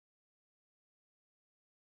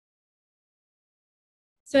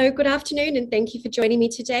So good afternoon and thank you for joining me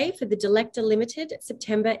today for the Delecta Limited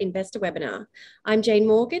September Investor Webinar. I'm Jane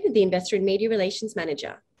Morgan, the Investor and Media Relations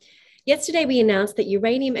Manager. Yesterday, we announced that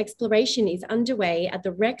uranium exploration is underway at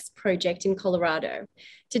the REX project in Colorado.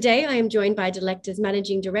 Today, I am joined by Delecta's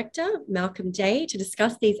Managing Director, Malcolm Day, to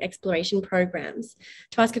discuss these exploration programs.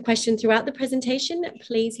 To ask a question throughout the presentation,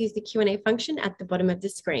 please use the Q&A function at the bottom of the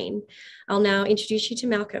screen. I'll now introduce you to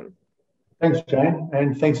Malcolm. Thanks, Jane,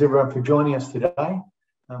 and thanks everyone for joining us today.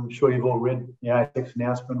 I'm sure you've all read the ASX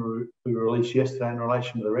announcement we released yesterday in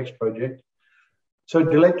relation to the REX project. So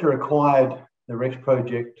Delecta acquired the REX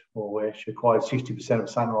project, or we actually acquired 60% of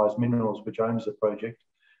Sunrise Minerals, which owns the project.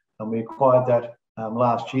 And we acquired that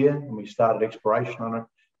last year, and we started exploration on it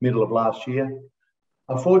middle of last year.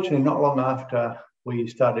 Unfortunately, not long after we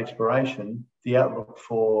started exploration, the outlook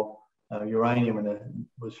for uranium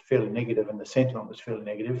was fairly negative, and the sentiment was fairly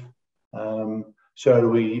negative.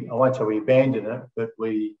 So I won't say we abandoned it, but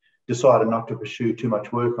we decided not to pursue too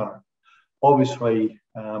much work on it. Obviously,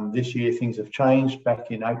 this year things have changed.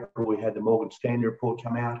 Back in April, we had the Morgan Stanley report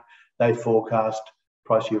come out. They forecast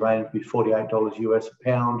price of uranium to be $48 US a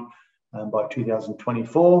pound by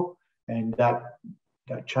 2024, and that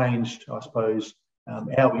changed, I suppose,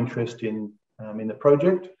 our interest in the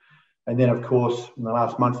project. And then, of course, in the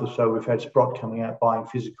last month or so, we've had Sprott coming out buying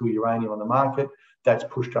physical uranium on the market. That's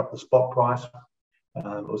pushed up the spot price.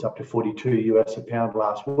 It was up to 42 US a pound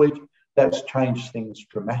last week. That's changed things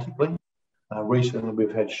dramatically. Recently,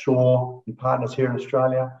 we've had Shaw and Partners here in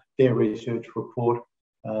Australia. Their research report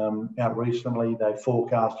out recently, they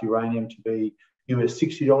forecast uranium to be US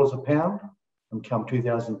 $60 a pound come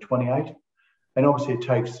 2028. And obviously, it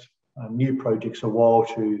takes new projects a while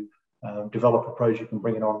to develop a project and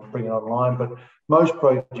bring it online. But most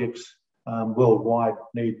projects worldwide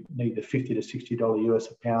need the $50 to $60 US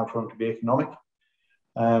a pound for them to be economic.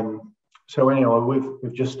 So anyway,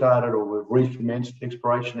 we've just started, or we've recommenced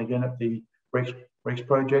exploration again at the REX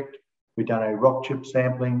project. We've done a rock chip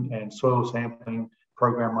sampling and soil sampling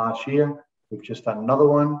program last year. We've just done another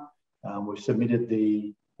one. We've submitted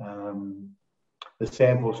the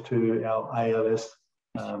samples to our ALS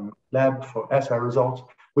lab for assay results.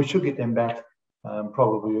 We should get them back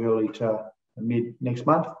probably early to mid next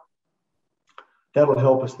month. That'll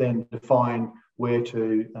help us then define where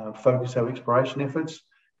to focus our exploration efforts.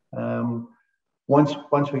 Once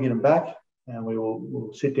we get them back,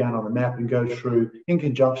 we'll sit down on the map and go through, in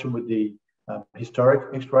conjunction with the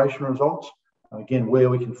historic exploration results, again, where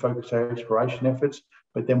we can focus our exploration efforts,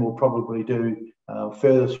 but then we'll probably do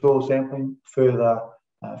further soil sampling, further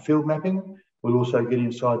field mapping. We'll also get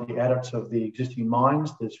inside the adits of the existing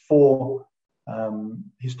mines. There's 4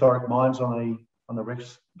 historic mines on the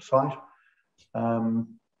REX site.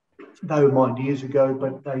 They were mined years ago,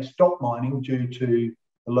 but they stopped mining due to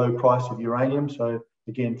the low price of uranium. So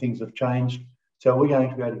again, things have changed. So we're going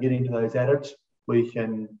to be able to get into those adits. We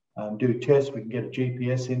can do tests. We can get a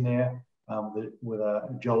GPS in there with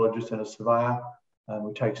a geologist and a surveyor.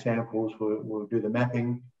 We take samples. We'll do the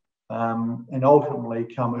mapping. And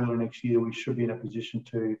ultimately, come early next year, we should be in a position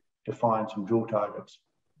to define some drill targets.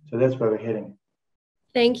 So that's where we're heading.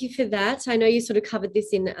 Thank you for that. I know you sort of covered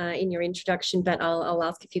this in your introduction, but I'll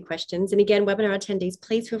ask a few questions. And again, webinar attendees,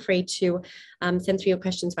 please feel free to send through your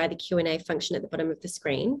questions via the Q&A function at the bottom of the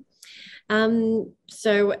screen.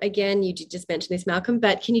 So again, you did just mention this, Malcolm,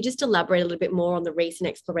 but can you just elaborate a little bit more on the recent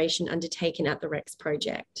exploration undertaken at the REX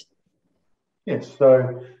project? Yes. So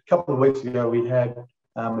a couple of weeks ago, we had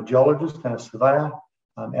a geologist and a surveyor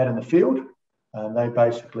out in the field. They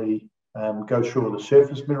basically go through all the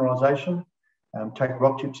surface mineralisation, take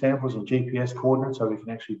rock chip samples and GPS coordinates so we can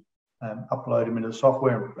actually upload them into the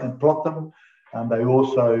software and plot them. They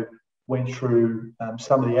also went through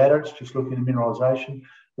some of the adits, just looking at mineralisation.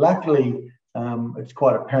 Luckily, it's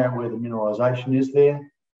quite apparent where the mineralisation is there.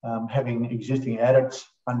 Having existing adits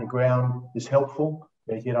underground is helpful.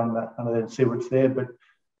 You get under there and see what's there. But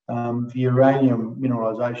the uranium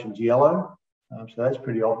mineralisation is yellow, so that's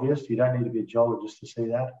pretty obvious. You don't need to be a geologist to see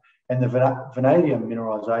that. And the vanadium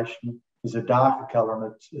mineralisation is a darker colour,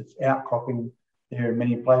 and it's outcropping there in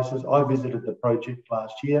many places. I visited the project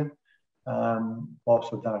last year.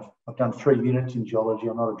 Whilst I've done 3 units in geology,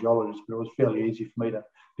 I'm not a geologist, but it was fairly easy for me to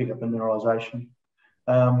pick up the mineralisation.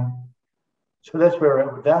 So that's where we're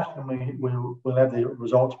at with that, and we'll have the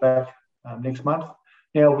results back next month.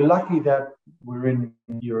 Now, we're lucky that we're in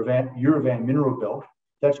Uravan mineral belt.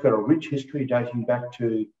 That's got a rich history dating back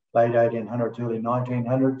to late 1800s, early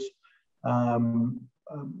 1900s.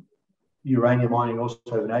 Uranium mining, also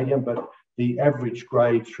vanadium, but the average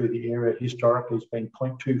grade through the area historically has been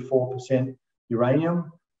 0.24%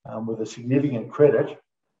 uranium, with a significant credit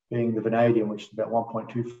being the vanadium, which is about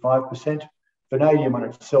 1.25%. Vanadium on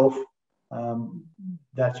itself,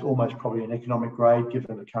 that's almost probably an economic grade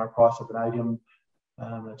given the current price of vanadium.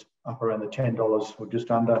 It's up around the $10 or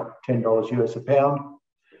just under $10 US a pound.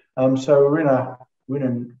 So we're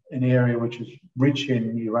in an area which is rich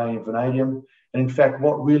in uranium, vanadium. And in fact,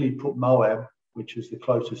 what really put Moab, which is the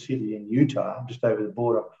closest city in Utah, just over the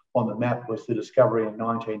border, on the map was the discovery in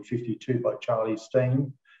 1952 by Charlie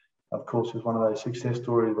Steen. Of course, it was one of those success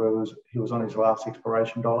stories where he was on his last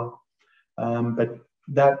exploration dollar. But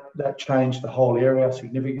that changed the whole area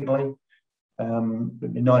significantly. In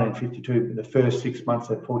 1952, the first 6 months,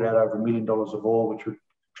 they pulled out over $1 million of ore, which would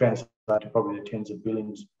translate to probably the tens of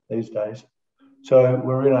billions these days. So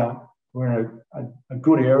we're in a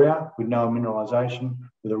good area with no mineralisation,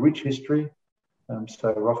 with a rich history.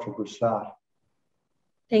 So we're off to a good start.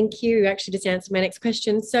 Thank you. Actually, just answered my next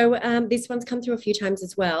question. So this one's come through a few times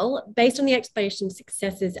as well. Based on the exploration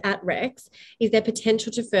successes at Rex, is there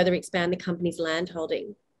potential to further expand the company's land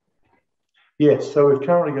holding? Yes. So we've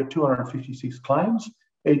currently got 256 claims.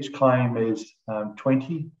 Each claim is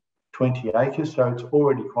 20 acres. So it's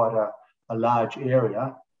already quite a large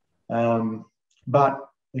area. But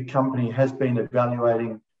the company has been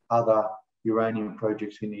evaluating other uranium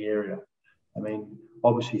projects in the area. I mean,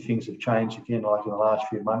 obviously things have changed again, like in the last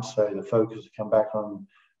few months. So the focus has come back on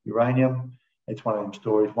uranium. It's one of them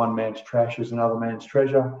stories. One man's trash is another man's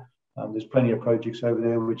treasure. There's plenty of projects over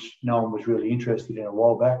there which no one was really interested in a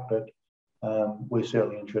while back, but we're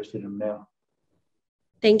certainly interested in them now.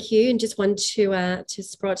 Thank you. And just one to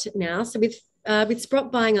Sprott now. So with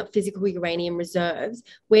Sprott buying up physical uranium reserves,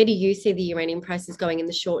 where do you see the uranium prices going in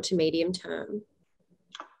the short to medium term?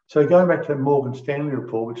 So going back to the Morgan Stanley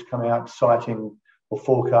report, which came out citing or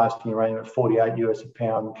forecasting uranium at 48 US a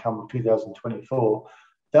pound come 2024,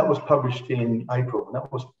 that was published in April, and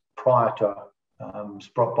that was prior to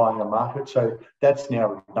Sprott buying the market. So that's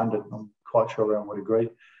now redundant. I'm quite sure everyone would agree.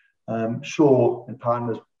 Shaw and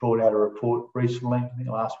Partners brought out a report recently, I think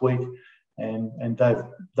last week, and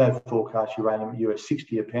they've forecast uranium at US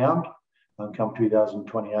 60 a pound come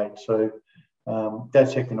 2028. So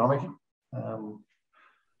that's economic.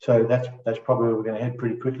 So that's probably where we're going to head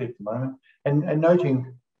pretty quickly at the moment. And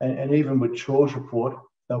noting, and even with Shaw's report,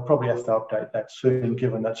 they'll probably have to update that soon,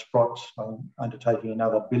 given that Sprott's undertaking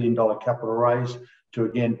another $1 billion capital raise to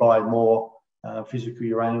again buy more physical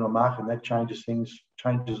uranium on market, and that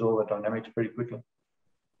changes all the dynamics pretty quickly.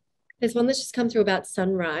 There's one that's just come through about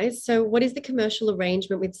Sunrise. So what is the commercial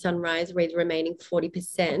arrangement with Sunrise with remaining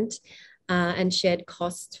 40% and shared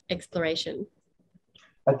cost exploration?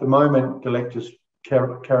 At the moment, Delecta's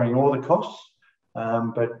carrying all the costs,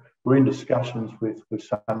 but we're in discussions with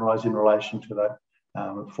Sunrise in relation to that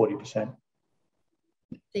 40%.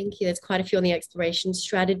 Thank you. There's quite a few on the exploration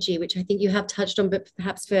strategy, which I think you have touched on, but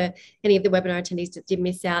perhaps for any of the webinar attendees that did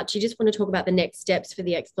miss out, do you just want to talk about the next steps for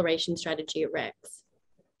the exploration strategy at Rex?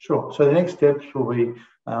 Sure. So the next steps will be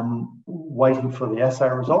waiting for the assay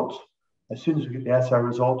results. As soon as we get the assay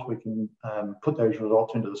results, we can put those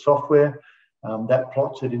results into the software. That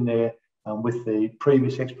plots it in there with the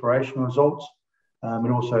previous exploration results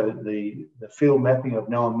and also the field mapping of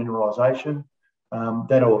known mineralisation.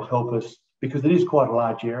 That'll help us, because it is quite a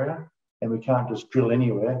large area and we can't just drill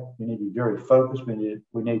anywhere. We need to be very focused. We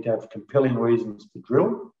need to have compelling reasons to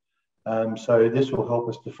drill. So this will help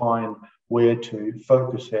us define where to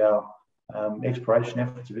focus our exploration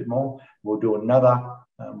efforts a bit more. We'll do another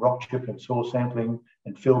rock chip and soil sampling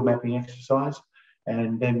and field mapping exercise.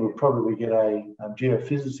 And then we'll probably get a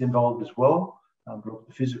geophysicist involved as well, look at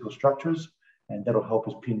the physical structures, and that'll help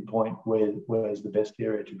us pinpoint where is the best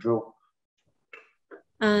area to drill.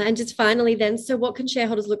 And just finally then, so what can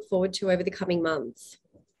shareholders look forward to over the coming months?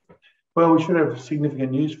 Well, we should have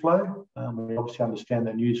significant news flow. We obviously understand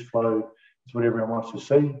that news flow is what everyone wants to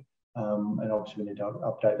see. And obviously we need to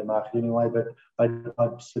update the market anyway, but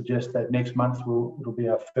I'd suggest that next month it'll be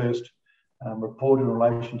our first report in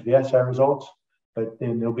relation to the assay results, but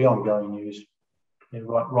then there'll be ongoing news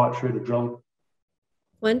right through to drilling.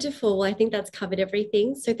 Wonderful. Well, I think that's covered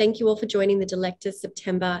everything. So thank you all for joining the Delecta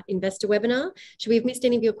September investor webinar. Should we have missed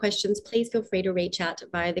any of your questions, please feel free to reach out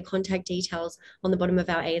via the contact details on the bottom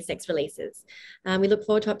of our ASX releases. We look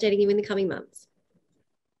forward to updating you in the coming months.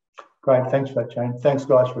 Great. Thanks for that, Jane. Thanks,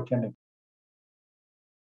 guys, for attending.